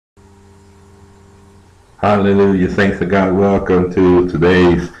Hallelujah. Thanks to God. Welcome to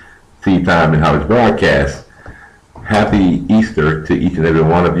today's Tea Time and College broadcast. Happy Easter to each and every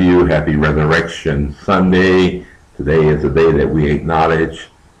one of you. Happy Resurrection Sunday. Today is the day that we acknowledge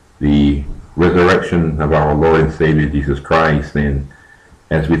the resurrection of our Lord and Savior Jesus Christ. And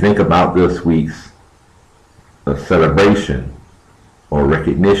as we think about this week's celebration or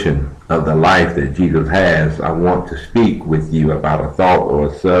recognition of the life that Jesus has, I want to speak with you about a thought or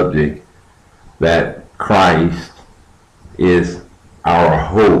a subject that Christ is our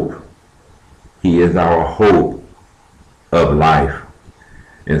hope. He is our hope of life.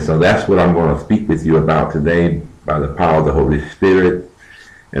 And so that's what I'm going to speak with you about today by the power of the Holy Spirit.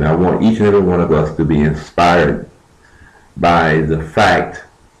 And I want each and every one of us to be inspired by the fact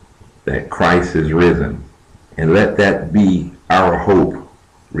that Christ is risen. And let that be our hope,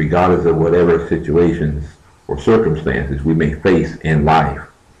 regardless of whatever situations or circumstances we may face in life.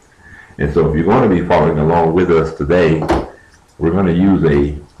 And so if you're going to be following along with us today, we're going to use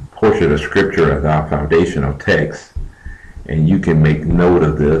a portion of Scripture as our foundational text. And you can make note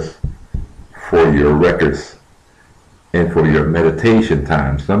of this for your records and for your meditation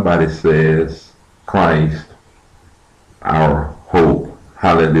time. Somebody says, Christ, our hope.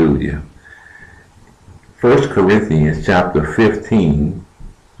 Hallelujah. 1 Corinthians chapter 15,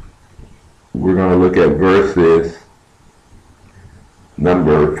 we're going to look at verses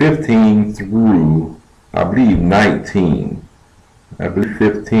number 15 through, I believe, 19. I believe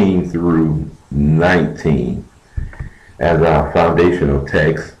 15 through 19 as our foundational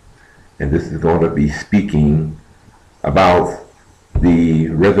text. And this is going to be speaking about the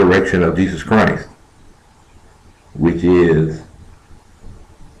resurrection of Jesus Christ, which is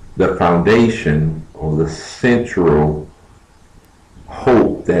the foundation or the central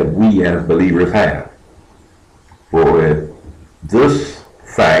hope that we as believers have. For if this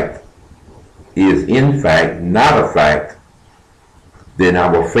fact is in fact not a fact, then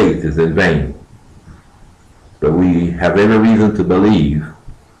our faith is in vain. But we have every reason to believe,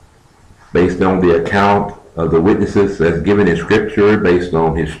 based on the account of the witnesses as given in Scripture, based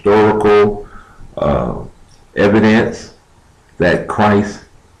on historical evidence, that Christ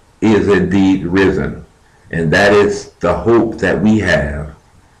is indeed risen. And that is the hope that we have,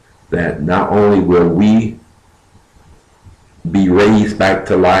 that not only will we be raised back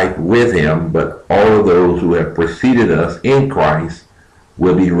to life with him, but all of those who have preceded us in Christ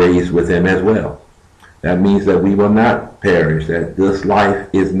will be raised with him as well. That means that we will not perish, that this life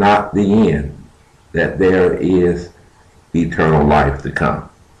is not the end, that there is eternal life to come.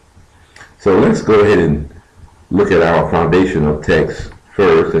 So let's go ahead and look at our foundational text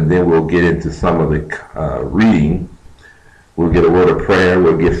first, and then we'll get into some of the reading. We'll get a word of prayer,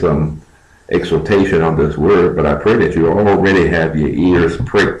 we'll get some exhortation on this word, but I pray that you already have your ears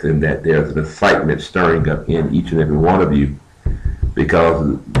pricked and that there's an excitement stirring up in each and every one of you,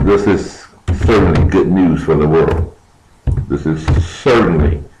 because this is certainly good news for the world. This is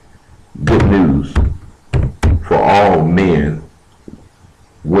certainly good news for all men,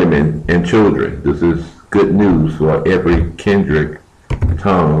 women, and children. This is good news for every kindred,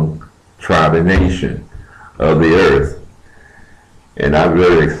 tongue, tribe, and nation of the earth. And I'm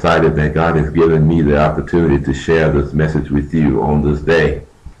very excited that God has given me the opportunity to share this message with you on this day.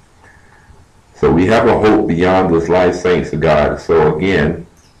 So we have a hope beyond this life, saints of God. So again,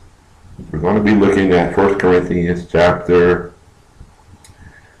 we're going to be looking at 1 Corinthians chapter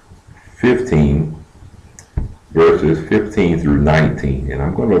 15, verses 15 through 19. And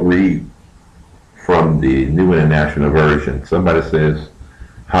I'm going to read from the New International Version. Somebody says,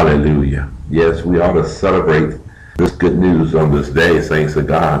 hallelujah. Yes, we ought to celebrate this good news on this day, saints of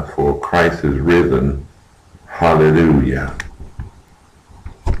God, for Christ is risen. Hallelujah.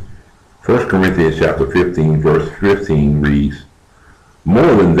 1 Corinthians chapter 15, verse 15 reads,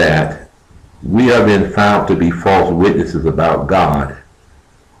 more than that, we have been found to be false witnesses about God,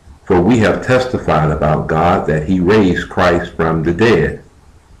 for we have testified about God that he raised Christ from the dead.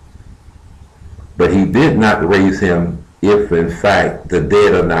 But he did not raise him if in fact the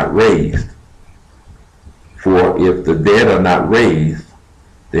dead are not raised. For if the dead are not raised,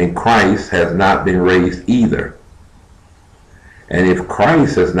 then Christ has not been raised either. And if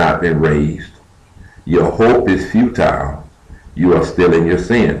Christ has not been raised, your hope is futile. You are still in your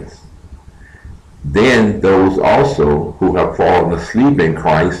sins. Then those also who have fallen asleep in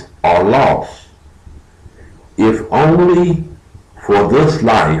Christ are lost. If only for this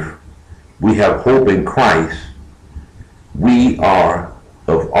life we have hope in Christ, we are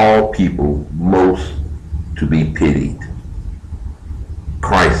of all people most to be pitied.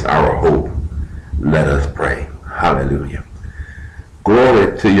 Christ our hope. Let us pray. Hallelujah.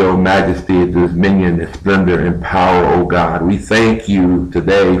 Glory to your majesty, dominion, and splendor, and power, O God. We thank you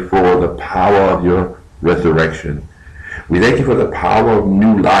today for the power of your resurrection. We thank you for the power of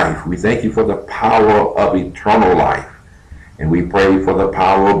new life. We thank you for the power of eternal life. And we pray for the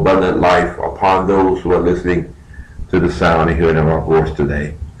power of abundant life upon those who are listening to the sound and hearing of our voice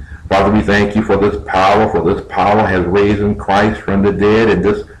today. Father, we thank you for this power, for this power has raised Christ from the dead, and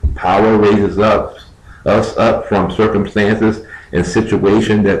this power raises us up from circumstances and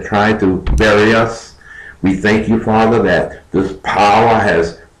situations that try to bury us. We thank you, Father, that this power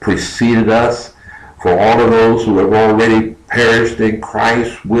has preceded us. For all of those who have already perished in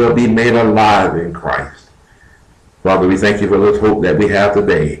Christ will be made alive in Christ. Father, we thank you for this hope that we have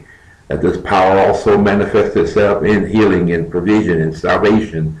today, that this power also manifests itself in healing and provision and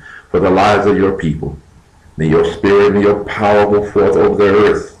salvation for the lives of your people. May your spirit and your power go forth over the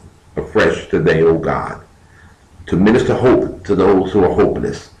earth afresh today, O God, to minister hope to those who are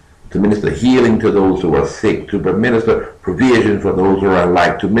hopeless, to minister healing to those who are sick, to minister provision for those who are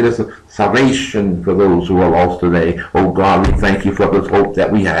alike, to minister salvation for those who are lost today. Oh God, we thank you for this hope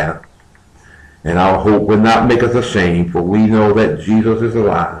that we have. And our hope will not make us ashamed, for we know that Jesus is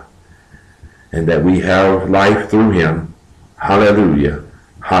alive and that we have life through him. Hallelujah,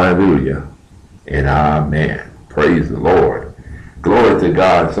 hallelujah, and amen. Praise the Lord. Glory to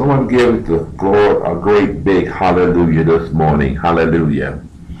God. Someone give the Lord a great big hallelujah this morning. Hallelujah.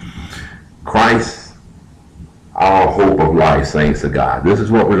 Christ, our hope of life, saints of God. This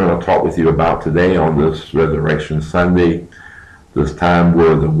is what we're going to talk with you about today on this Resurrection Sunday, this time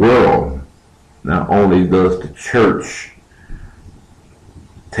where the world, not only does the church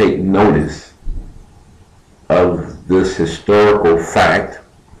take notice of this historical fact,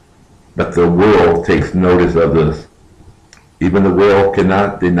 but the world takes notice of this. Even the world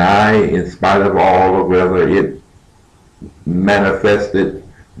cannot deny, in spite of all of whether it manifested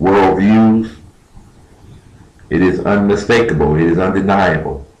worldviews, it is unmistakable, it is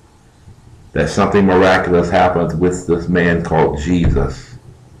undeniable that something miraculous happened with this man called Jesus.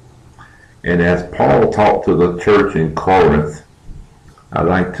 And as Paul talked to the church in Corinth, I'd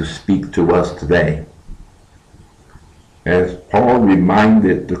like to speak to us today. As Paul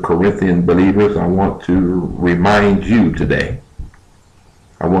reminded the Corinthian believers, I want to remind you today.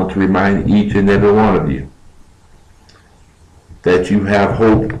 I want to remind each and every one of you that you have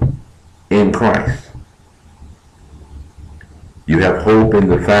hope in Christ. You have hope in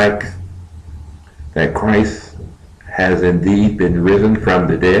the fact that Christ has indeed been risen from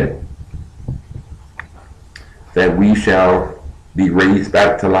the dead, that we shall be raised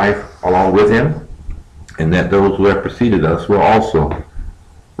back to life along with him, and that those who have preceded us will also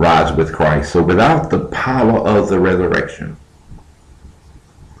rise with Christ. So without the power of the resurrection,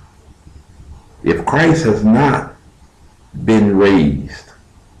 if Christ has not been raised,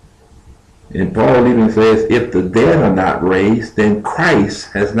 and Paul even says, if the dead are not raised, then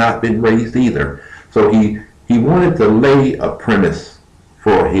Christ has not been raised either. So he wanted to lay a premise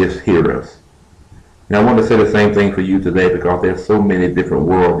for his hearers. And I want to say the same thing for you today, because there's so many different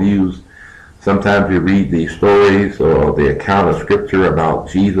worldviews. Sometimes you read the stories or the account of Scripture about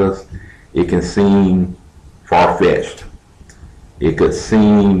Jesus, it can seem far-fetched. It could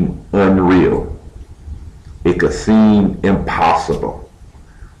seem unreal. It could seem impossible.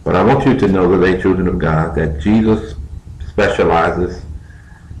 But I want you to know, today, children of God, that Jesus specializes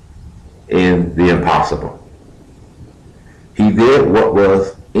in the impossible. He did what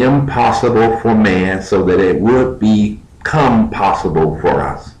was impossible for man so that it would become possible for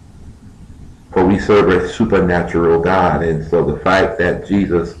us. For we serve a supernatural God, and so the fact that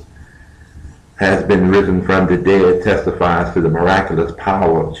Jesus has been risen from the dead testifies to the miraculous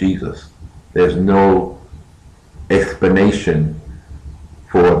power of Jesus. There's no explanation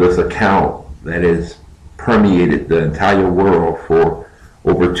for this account that has permeated the entire world for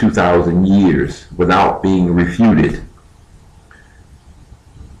over 2,000 years without being refuted.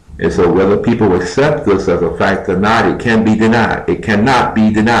 And so whether people accept this as a fact or not, it can be denied. It cannot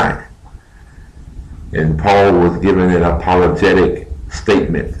be denied. And Paul was giving an apologetic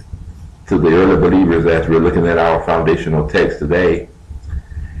statement to the early believers as we're looking at our foundational text today.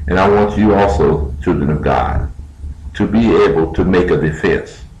 And I want you also, children of God, to be able to make a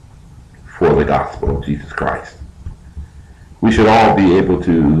defense for the gospel of Jesus Christ. We should all be able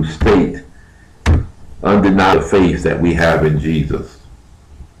to state undeniable faith that we have in Jesus.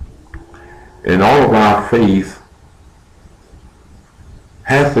 And all of our faith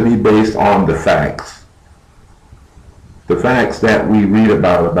has to be based on the facts. The facts that we read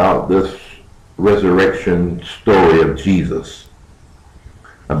about this resurrection story of Jesus.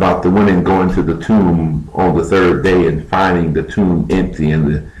 about the women going to the tomb on the third day and finding the tomb empty, and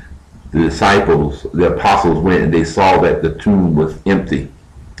the disciples, the apostles went and they saw that the tomb was empty,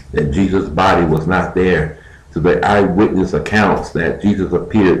 that Jesus' body was not there. So the eyewitness accounts that Jesus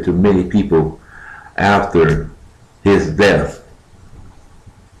appeared to many people after his death.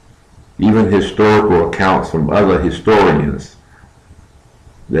 Even historical accounts from other historians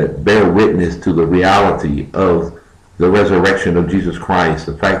that bear witness to the reality of the resurrection of Jesus Christ,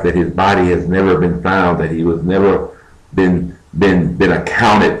 the fact that his body has never been found, that he was never been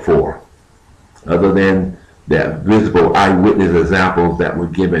accounted for, other than the visible eyewitness examples that were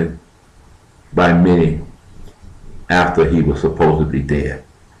given by many after he was supposedly dead.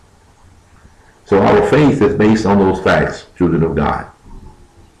 So our faith is based on those facts, children of God.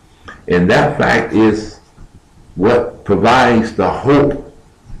 And that fact is what provides the hope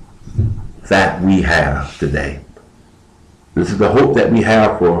that we have today. This is the hope that we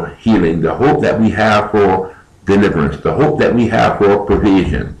have for healing, the hope that we have for deliverance, the hope that we have for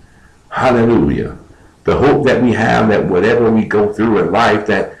provision. Hallelujah. The hope that we have that whatever we go through in life,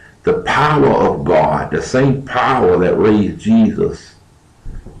 that the power of God, the same power that raised Jesus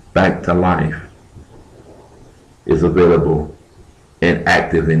back to life, is available and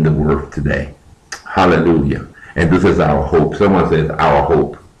active in the world today. Hallelujah. And this is our hope. Someone says our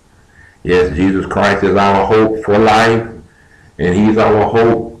hope. Yes, Jesus Christ is our hope for life, and he's our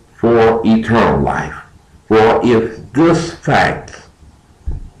hope for eternal life. For if this fact,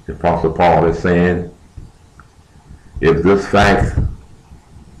 the Apostle Paul is saying, if this fact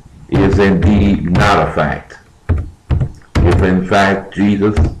is indeed not a fact, if in fact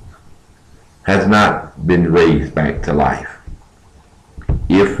Jesus has not been raised back to life,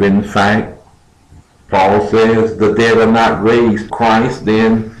 if in fact Paul says the dead are not raised Christ,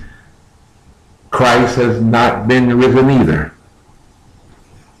 then Christ has not been risen either.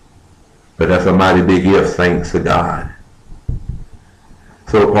 But that's a mighty big if, thanks to God.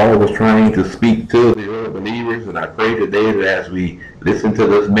 So Paul was trying to speak to the early believers, and I pray today that as we listen to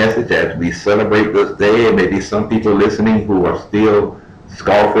this message, as we celebrate this day, and maybe some people listening who are still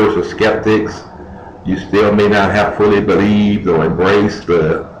scoffers or skeptics, you still may not have fully believed or embraced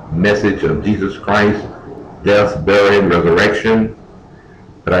the message of Jesus Christ, death, burial, and resurrection.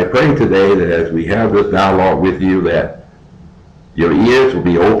 But I pray today that as we have this dialogue with you, that your ears will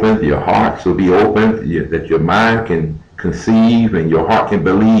be opened, your hearts will be opened, that your mind can conceive and your heart can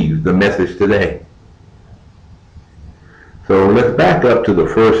believe the message today. So let's back up to the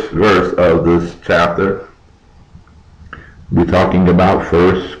first verse of this chapter. We're talking about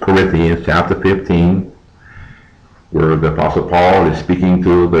 1 Corinthians chapter 15, where the Apostle Paul is speaking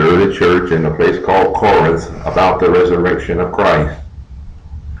to the early church in a place called Corinth about the resurrection of Christ.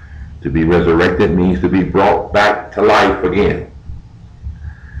 To be resurrected means to be brought back to life again.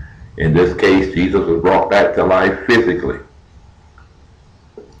 In this case, Jesus was brought back to life physically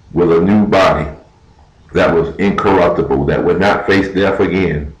with a new body that was incorruptible, that would not face death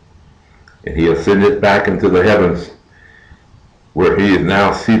again. And he ascended back into the heavens, where he is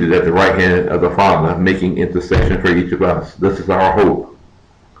now seated at the right hand of the Father, making intercession for each of us. This is our hope,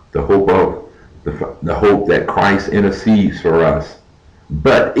 the hope of the hope that Christ intercedes for us.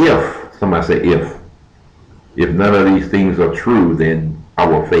 But if, somebody say if none of these things are true, then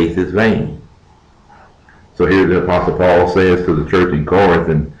our faith is vain. So here the Apostle Paul says to the church in Corinth,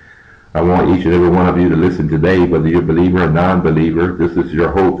 and I want each and every one of you to listen today, whether you're a believer or non-believer, this is your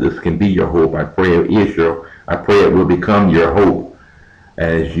hope. This can be your hope. I pray it will become your hope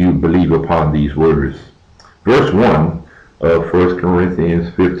as you believe upon these words. Verse 1 of 1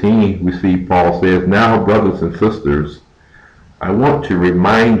 Corinthians 15, we see Paul says, "Now, brothers and sisters, I want to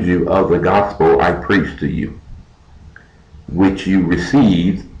remind you of the gospel I preached to you, which you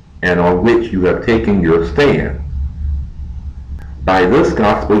received and on which you have taken your stand. By this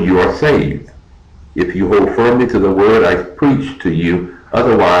gospel you are saved, if you hold firmly to the word I preached to you,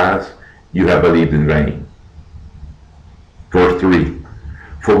 otherwise you have believed in vain." Verse 3,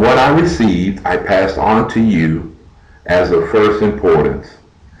 "For what I received I passed on to you as of first importance."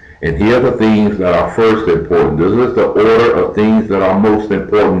 And here are the things that are first important. This is the order of things that are most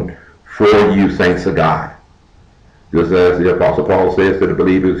important for you, saints of God. Just as the Apostle Paul says to the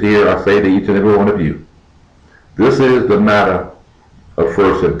believers here, I say to each and every one of you, this is the matter of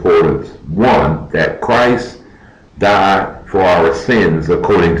first importance. One, that Christ died for our sins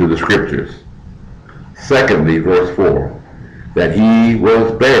according to the Scriptures. Secondly, verse 4, that he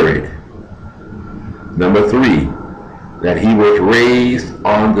was buried. Number 3, that he was raised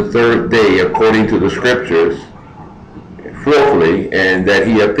on the third day according to the Scriptures. Fourthly, and that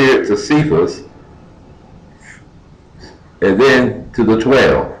he appeared to Cephas. and then to the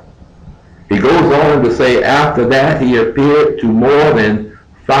 12. He goes on to say, after that he appeared to more than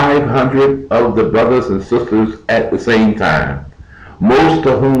 500 of the brothers and sisters at the same time, most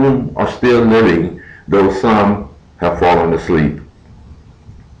of whom are still living, though some have fallen asleep.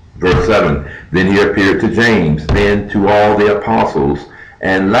 Verse 7, then he appeared to James, then to all the apostles,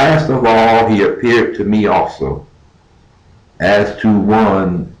 and last of all he appeared to me also, as to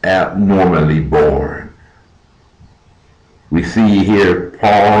one abnormally born. We see here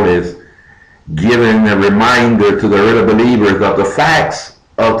Paul is giving a reminder to the early believers of the facts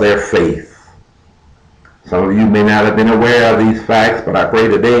of their faith. Some of you may not have been aware of these facts, but I pray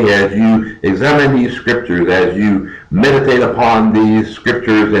today as you examine these scriptures, as you meditate upon these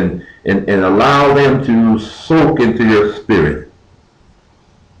scriptures and allow them to soak into your spirit,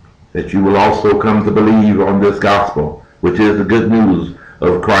 that you will also come to believe on this gospel, which is the good news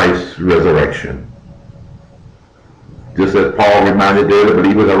of Christ's resurrection. Just as Paul reminded the early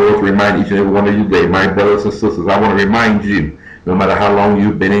believers, I want to remind each and every one of you today, my brothers and sisters, I want to remind you, no matter how long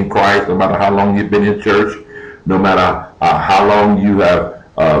you've been in Christ, no matter how long you've been in church, no matter how long you have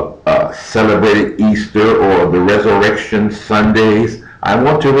celebrated Easter or the Resurrection Sundays, I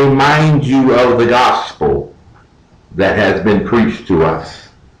want to remind you of the gospel that has been preached to us,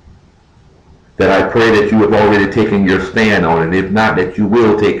 that I pray that you have already taken your stand on it, if not, that you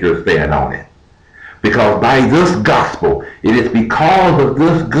will take your stand on it. Because by this gospel, it is because of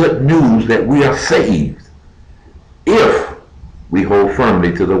this good news that we are saved, if we hold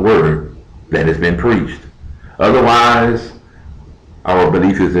firmly to the word that has been preached. Otherwise, our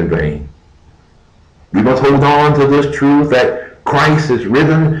belief is in vain. We must hold on to this truth that Christ is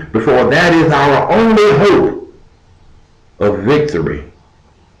risen, before that is our only hope of victory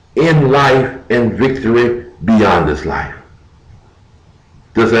in life and victory beyond this life.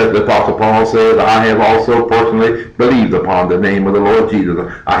 Just as the Apostle Paul says, I have also personally believed upon the name of the Lord Jesus.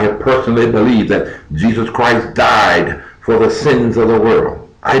 I have personally believed that Jesus Christ died for the sins of the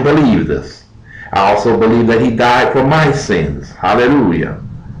world. I believe this. I also believe that he died for my sins. Hallelujah.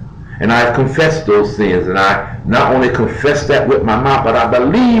 And I have confessed those sins. And I not only confess that with my mouth, but I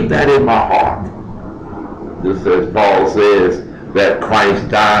believe that in my heart. Just as Paul says that Christ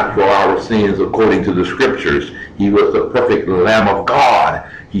died for our sins according to the scriptures. He was the perfect Lamb of God.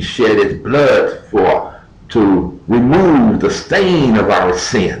 He shed his blood to remove the stain of our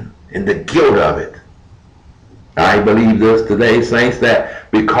sin and the guilt of it. I believe this today, saints, that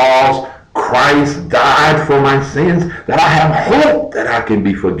because Christ died for my sins, that I have hope that I can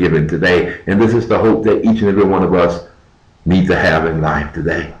be forgiven today. And this is the hope that each and every one of us need to have in life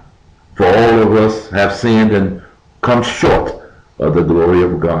today. For all of us have sinned and come short of the glory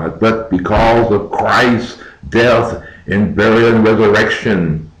of God. But because of Christ's death and burial and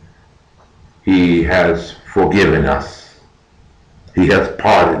resurrection, he has forgiven us. He has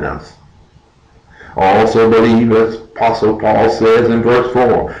pardoned us. I also believe, as Apostle Paul says in verse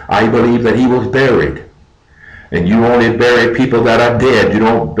 4, I believe that he was buried. And you only bury people that are dead. You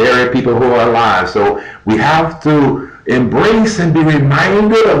don't bury people who are alive. So we have to embrace and be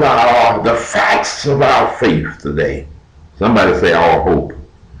reminded of the facts of our faith today. Somebody say our hope.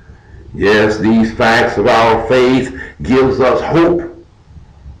 Yes, these facts of our faith gives us hope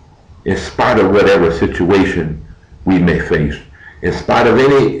in spite of whatever situation we may face, in spite of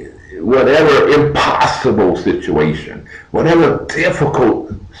whatever impossible situation, whatever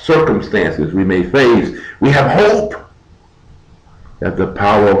difficult circumstances we may face. We have hope that the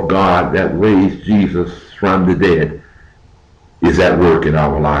power of God that raised Jesus from the dead is at work in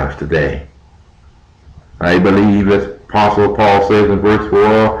our lives today. I believe, as Apostle Paul says in verse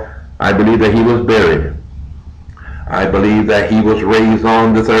 4, I believe that he was buried. I believe that he was raised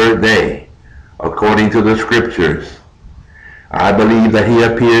on the third day, according to the scriptures. I believe that he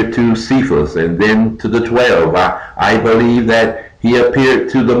appeared to Cephas and then to the 12. I believe that he appeared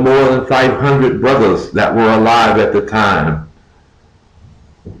to the more than 500 brothers that were alive at the time.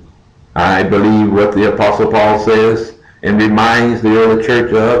 I believe what the Apostle Paul says and reminds the early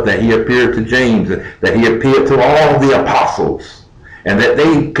church of, that he appeared to James, that he appeared to all the apostles, and that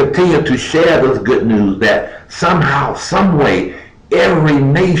they continue to share this good news that somehow, some way, every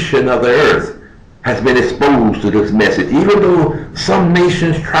nation of the earth has been exposed to this message. Even though some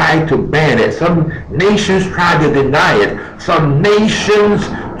nations tried to ban it, some nations tried to deny it, some nations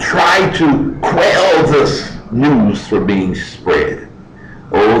tried to quell this news from being spread.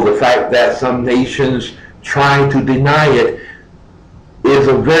 Oh, the fact that some nations try to deny it is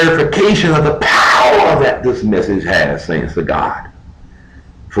a verification of the power that this message has, saints of God.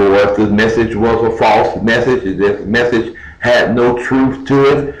 For if this message was a false message, if this message had no truth to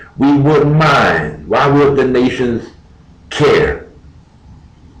it, we wouldn't mind. Why would the nations care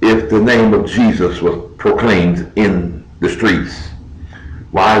if the name of Jesus was proclaimed in the streets?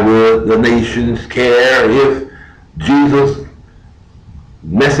 Why would the nations care if Jesus'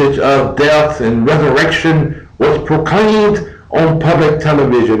 message of death and resurrection was proclaimed on public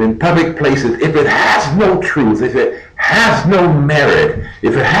television, in public places, if it has no truth, if it has no merit,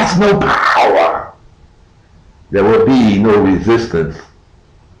 if it has no power? There will be no resistance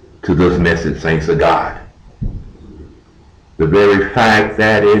to this message, saints of God. The very fact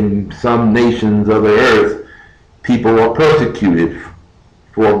that in some nations of the earth, people are persecuted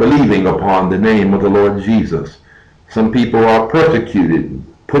for believing upon the name of the Lord Jesus. Some people are persecuted,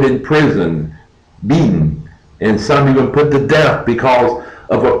 put in prison, beaten, and some even put to death because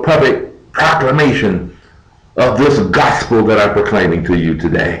of a public proclamation of this gospel that I'm proclaiming to you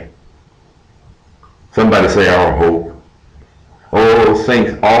today. Somebody say, our hope. Oh,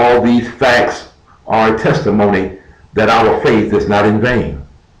 saints, all these facts are a testimony that our faith is not in vain.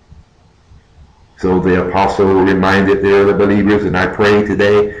 So the apostle reminded the early believers, and I pray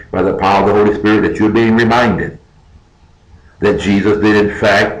today by the power of the Holy Spirit that you're being reminded that Jesus did in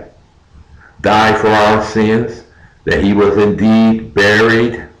fact die for our sins, that he was indeed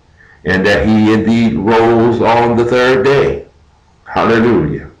buried, and that he indeed rose on the third day.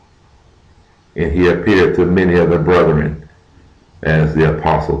 Hallelujah. And he appeared to many of the brethren, as the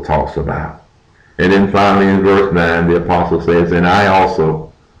apostle talks about. And then finally in verse 9, the apostle says, and I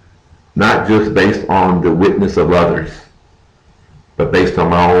also, not just based on the witness of others, but based on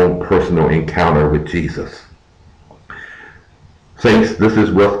my own personal encounter with Jesus. Saints, this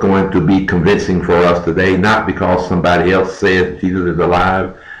is what's going to be convincing for us today, not because somebody else says Jesus is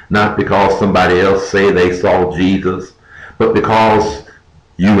alive, not because somebody else say they saw Jesus, but because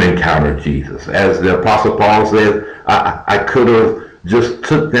you encountered Jesus. As the Apostle Paul says, I could have just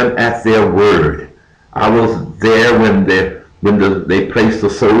took them at their word. I was there when they placed the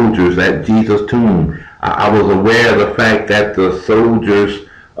soldiers at Jesus' tomb. I was aware of the fact that the soldiers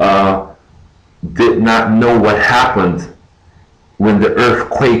did not know what happened when the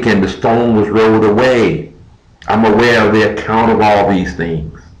earthquake and the stone was rolled away. I'm aware of the account of all these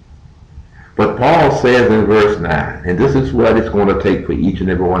things. But Paul says in verse 9, and this is what it's going to take for each and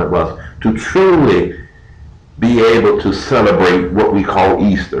every one of us to truly be able to celebrate what we call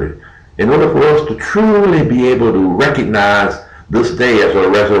Easter. In order for us to truly be able to recognize this day as a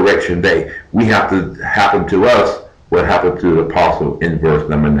resurrection day, we have to happen to us what happened to the apostle in verse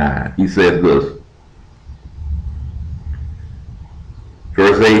number 9. He says this.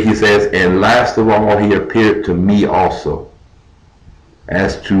 Verse 8, he says, and last of all, he appeared to me also,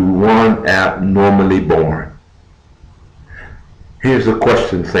 as to one abnormally born. Here's the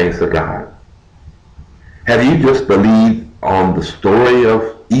question, saints of God. Have you just believed on the story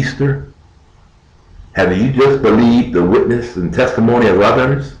of Easter? Have you just believed the witness and testimony of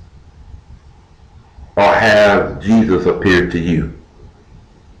others? Or have Jesus appeared to you?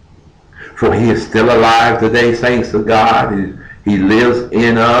 For he is still alive today, saints of God. He lives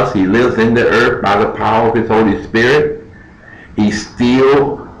in us. He lives in the earth by the power of his Holy Spirit. He's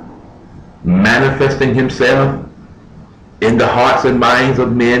still manifesting himself in the hearts and minds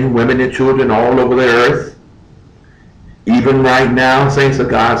of men, women, and children all over the earth. Even right now, saints of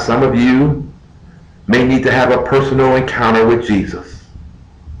God, some of you may need to have a personal encounter with Jesus.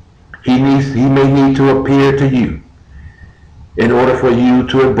 He may need to appear to you in order for you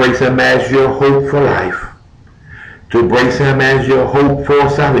to embrace him as your hope for life, to embrace him as your hope for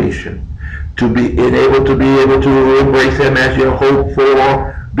salvation, to be able to embrace him as your hope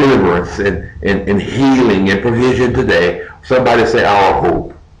for deliverance and healing and provision today. Somebody say, our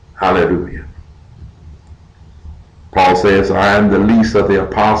hope. Hallelujah. Paul says, I am the least of the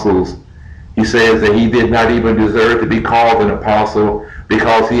apostles. He says that he did not even deserve to be called an apostle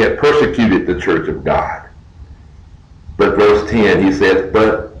because he had persecuted the church of God. But verse 10, he says,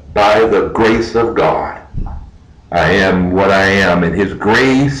 but by the grace of God, I am what I am. And his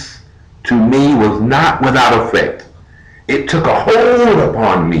grace to me was not without effect. It took a hold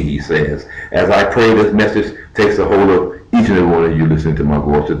upon me, he says, as I pray this message takes a hold of each and every one of you listening to my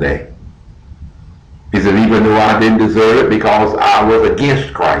voice today. He said, even though I didn't deserve it because I was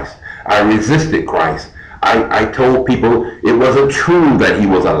against Christ, I resisted Christ. I told people it wasn't true that he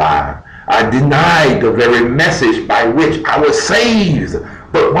was alive. I denied the very message by which I was saved.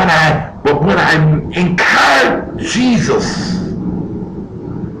 But when I encountered Jesus,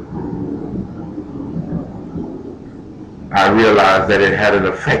 I realized that it had an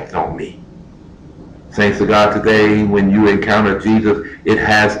effect on me. Saints of God, today, when you encounter Jesus, it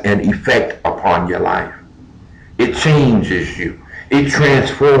has an effect upon your life. It changes you. It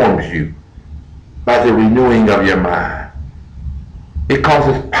transforms you by the renewing of your mind. It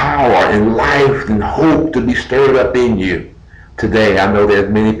causes power and life and hope to be stirred up in you. Today, I know there's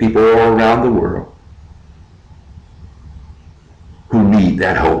many people all around the world who need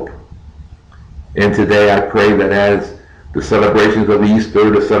that hope. And today I pray that as the celebrations of Easter,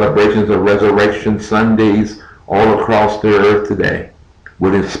 the celebrations of Resurrection Sundays all across the earth today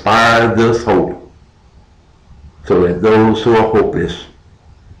would inspire this hope so that those who are hopeless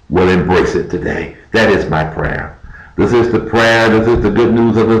will embrace it today. That is my prayer. This is the prayer, this is the good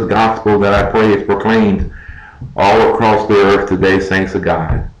news of this gospel that I pray is proclaimed all across the earth today, saints of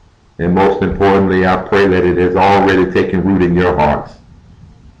God. And most importantly, I pray that it has already taken root in your hearts,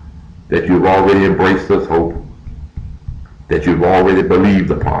 that you've already embraced this hope, that you've already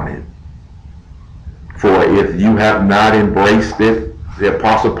believed upon it. For if you have not embraced it, the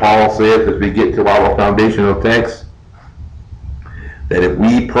Apostle Paul says, as we get to our foundational text, that if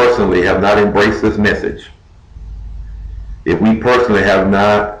we personally have not embraced this message, if we personally have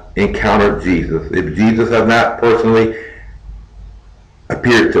not encountered Jesus, if Jesus has not personally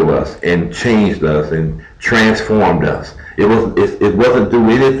appeared to us and changed us and transformed us, it wasn't through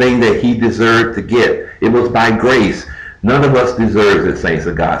anything that he deserved to get. It was by grace. None of us deserves it, saints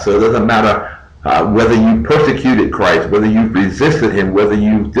of God. So it doesn't matter whether you persecuted Christ, whether you resisted him, whether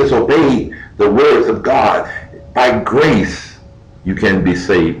you disobeyed the words of God. By grace, you can be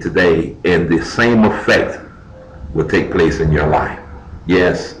saved today, and the same effect will take place in your life.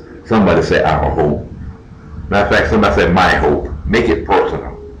 Yes, somebody say our hope. Matter of fact, somebody say my hope. Make it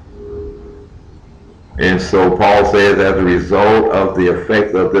personal. And so Paul says, as a result of the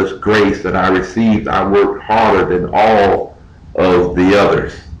effect of this grace that I received, I worked harder than all of the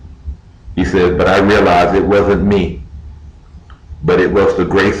others. He says, but I realized it wasn't me, but it was the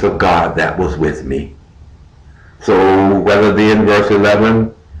grace of God that was with me. So whether then, verse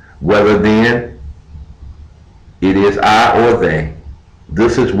 11, whether then it is I or they,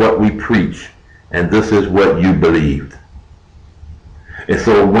 this is what we preach, and this is what you believed. And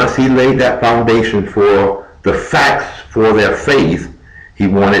so once he laid that foundation for the facts for their faith, he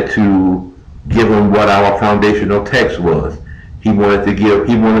wanted to give them what our foundational text was. He wanted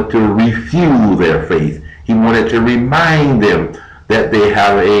to refuel their faith. He wanted to remind them that they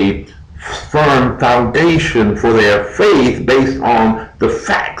have a firm foundation for their faith based on the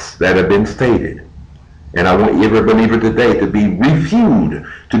facts that have been stated. And I want every believer today to be refueled,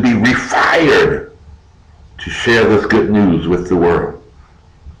 to be refired, to share this good news with the world.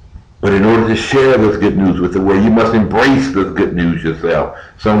 But in order to share this good news with the world, you must embrace this good news yourself.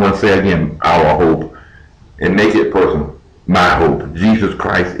 Someone say again, our hope, and make it personal. My hope. Jesus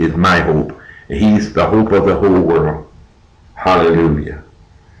Christ is my hope. And he's the hope of the whole world. Hallelujah.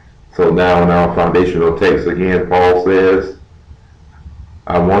 So now in our foundational text again, Paul says,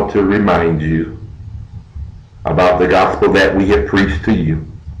 I want to remind you about the gospel that we have preached to you.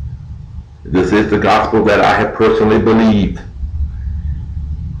 This is the gospel that I have personally believed.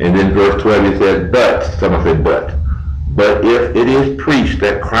 And then verse 12 he says, but, someone said but if it is preached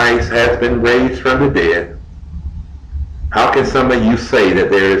that Christ has been raised from the dead, how can some of you say that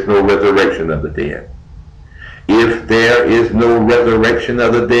there is no resurrection of the dead? If there is no resurrection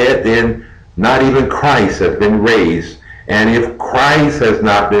of the dead, then not even Christ has been raised. And if Christ has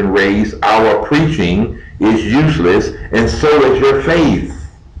not been raised, our preaching is useless, and so is your faith.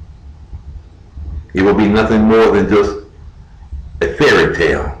 It will be nothing more than just a fairy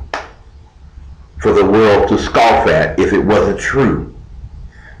tale for the world to scoff at if it wasn't true.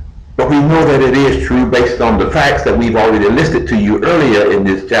 But we know that it is true based on the facts that we've already listed to you earlier in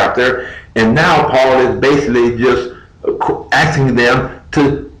this chapter. And now Paul is basically just asking them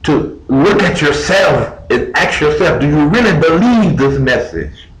to look at yourself and ask yourself, do you really believe this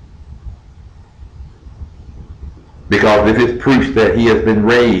message? Because if it's preached that he has been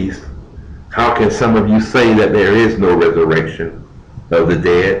raised, how can some of you say that there is no resurrection of the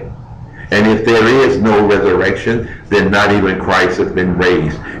dead? And if there is no resurrection, then not even Christ has been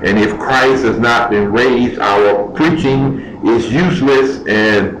raised. And if Christ has not been raised, our preaching is useless,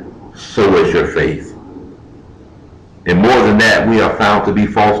 and so is your faith. And more than that, we are found to be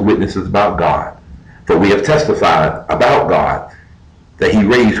false witnesses about God. For we have testified about God that he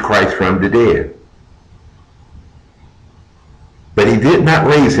raised Christ from the dead. But he did not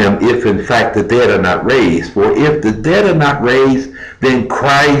raise him if in fact the dead are not raised. For if the dead are not raised, then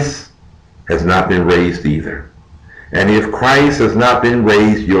Christ has not been raised either. And if Christ has not been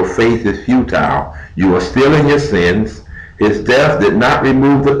raised, your faith is futile. You are still in your sins. His death did not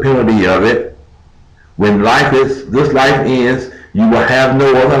remove the penalty of it. When this life ends, you will have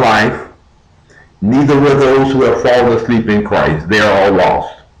no other life. Neither will those who have fallen asleep in Christ. They are all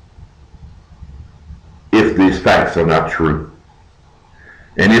lost, if these facts are not true.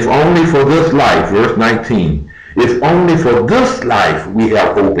 And if only for this life, verse 19, if only for this life we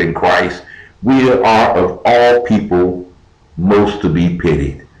have hope in Christ, we are of all people most to be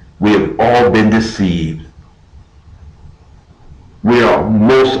pitied. We have all been deceived. We are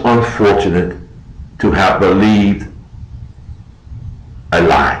most unfortunate to have believed a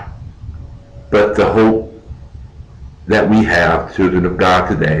lie. But the hope that we have, children of God,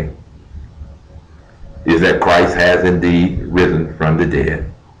 today, is that Christ has indeed risen from the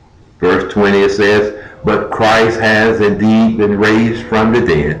dead. Verse 20, it says, but Christ has indeed been raised from the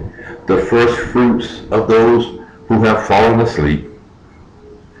dead, the first fruits of those who have fallen asleep.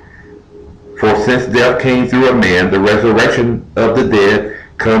 For since death came through a man, the resurrection of the dead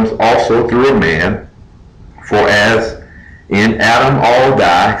comes also through a man. For as in Adam all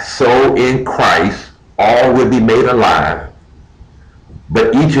die, so in Christ all will be made alive,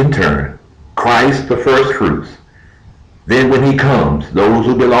 but each in turn. Christ the first fruits. Then when he comes, those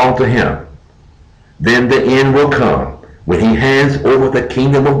who belong to him. Then the end will come, when he hands over the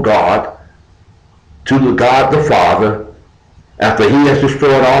kingdom of God to God the Father, after he has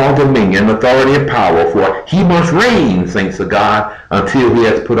destroyed all dominion, authority, and power. For he must reign, saints of God, until he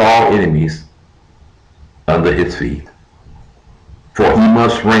has put all enemies under his feet. For he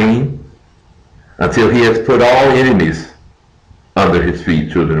must reign until he has put all enemies under his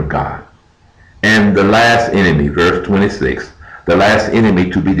feet, children of God. And the last enemy, verse 26, the last enemy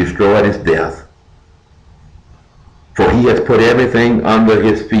to be destroyed is death. For he has put everything under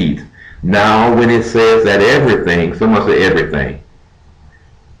his feet. Now when it says that everything, someone say everything,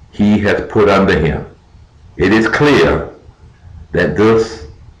 he has put under him, it is clear that this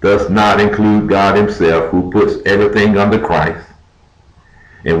does not include God himself, who puts everything under Christ.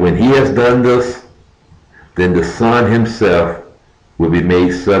 And when he has done this, then the Son himself will be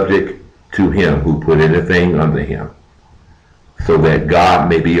made subject to him who put anything under him, so that God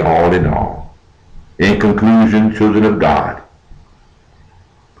may be all in all. In conclusion, children of God,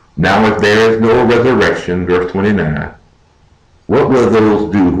 now if there is no resurrection, verse 29, what will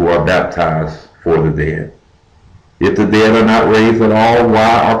those do who are baptized for the dead? If the dead are not raised at all,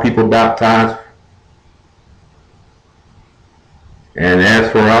 why are people baptized? And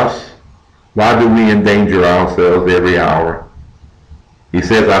as for us, why do we endanger ourselves every hour? He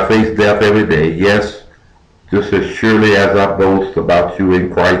says, I face death every day. Yes, just as surely as I boast about you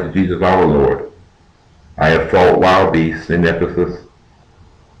in Christ Jesus our Lord. I have fought wild beasts in Ephesus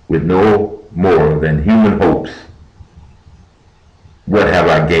with no more than human hopes. What have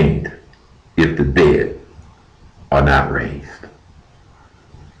I gained if the dead are not raised?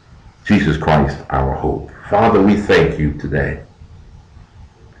 Jesus Christ, our hope. Father, we thank you today.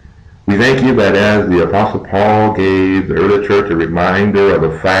 We thank you that as the Apostle Paul gave the early church a reminder of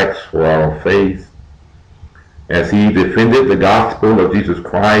the facts for our faith, as he defended the gospel of Jesus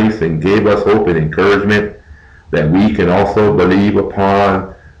Christ and gave us hope and encouragement, that we can also believe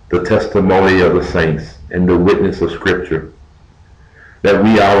upon the testimony of the saints and the witness of Scripture. That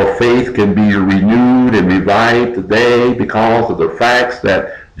our faith can be renewed and revived today because of the facts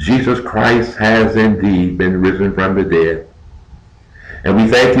that Jesus Christ has indeed been risen from the dead. And we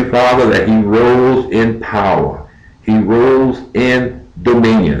thank you, Father, that he rose in power. He rose in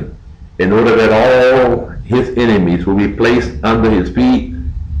dominion in order that all his enemies will be placed under his feet,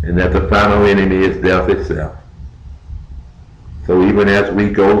 and that the final enemy is death itself. So even as we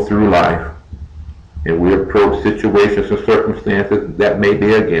go through life and we approach situations and circumstances that may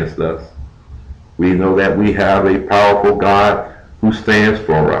be against us, we know that we have a powerful God who stands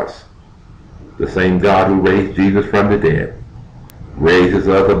for us. The same God who raised Jesus from the dead raises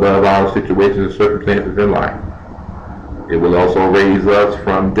us above our situations and circumstances in life. It will also raise us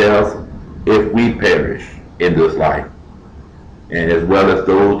from death if we perish in this life, and as well as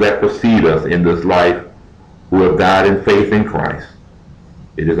those that precede us in this life who have died in faith in Christ.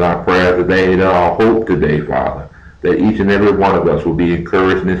 It is our prayer today and our hope today, Father, that each and every one of us will be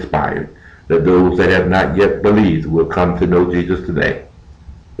encouraged and inspired, that those that have not yet believed will come to know Jesus today,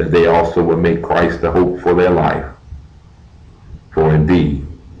 that they also will make Christ the hope for their life. For indeed,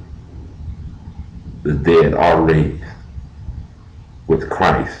 the dead are raised, with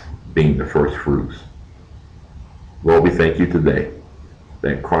Christ being the first fruits. Lord, we thank you today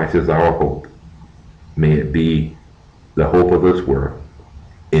that Christ is our hope. May it be the hope of this world.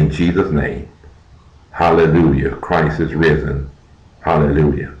 In Jesus' name, hallelujah. Christ is risen.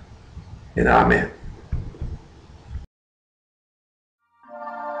 Hallelujah. And amen.